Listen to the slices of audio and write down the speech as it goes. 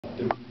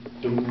New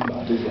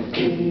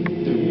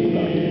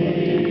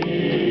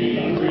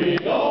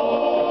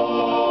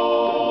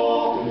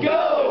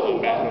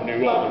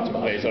Orleans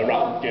plays a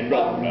rock and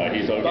roller.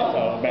 He's a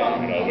guitar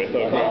man with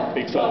a great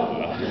big soul.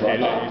 He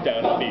lays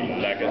down a beat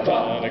like a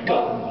ton of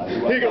coal.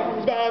 He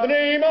goes by the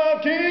name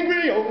of King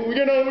Creole.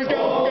 You know he's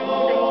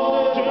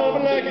gone,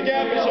 jumping like a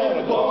catfish on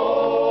a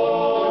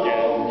pole.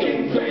 Yeah,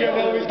 King Creole. You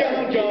know he's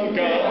gone,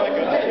 like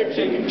a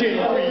hip-shaking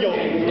King Creole.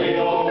 King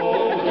Creole.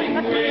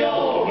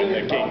 When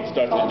the king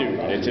starts to do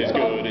it, it's as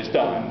good as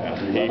done.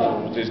 He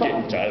holds his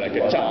guitar like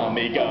a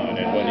Tommy gun,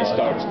 and when he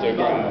starts to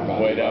grind,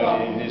 way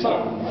down in his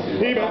throat,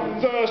 he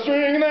bends a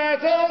string, and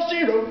that's all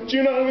she wrote.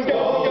 You know he's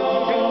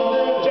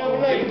gone,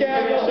 jumping like a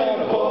catfish on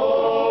a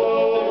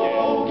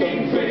pole.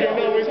 King Creole. You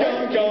know he's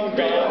gone,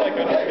 like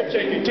a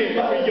hip-shaking King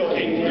Creole.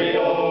 King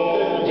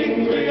Creole,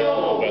 King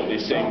Creole. Well, he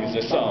sings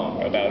a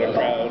song about a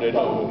crowded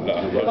hole.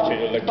 He'll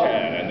kill a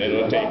cat and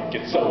it'll take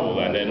its soul,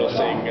 and it'll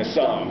sing a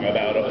song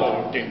about a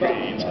pork and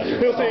greens.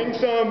 He'll sing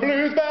some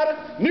blues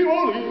about New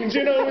Orleans.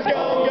 You know he's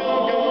gone,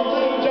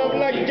 jumping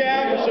like a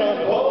catfish on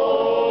a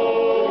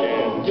pole.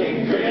 Yeah,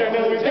 King Creole. You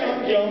know he's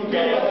gone,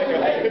 like a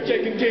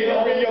hip-shaking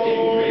King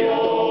Creole.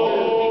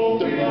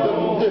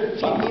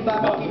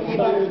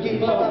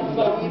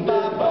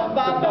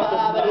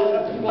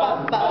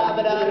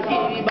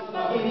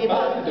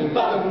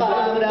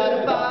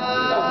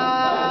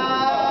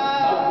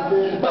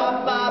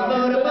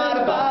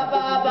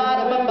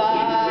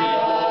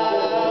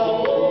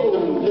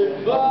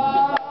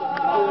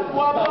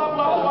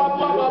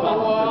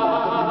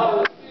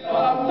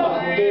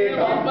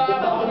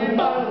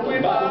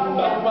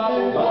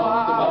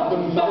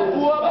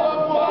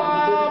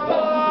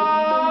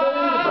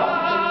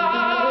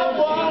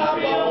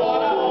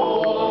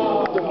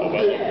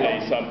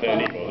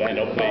 Something evil and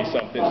he'll play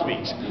something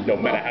sweet. No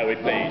matter how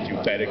it plays, you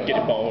better get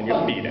up on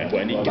your feet. And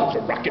when he gets a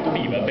rocket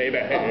fever, baby,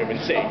 heaven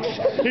sakes,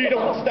 he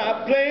don't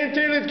stop playing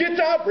till his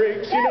guitar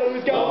breaks. You know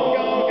he's gone,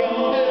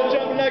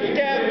 jumping like a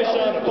catfish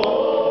on a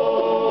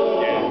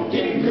pole. Yeah,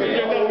 King Creole.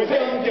 You know he's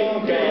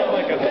gone,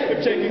 like a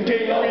hip-shaking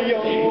King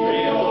Creole.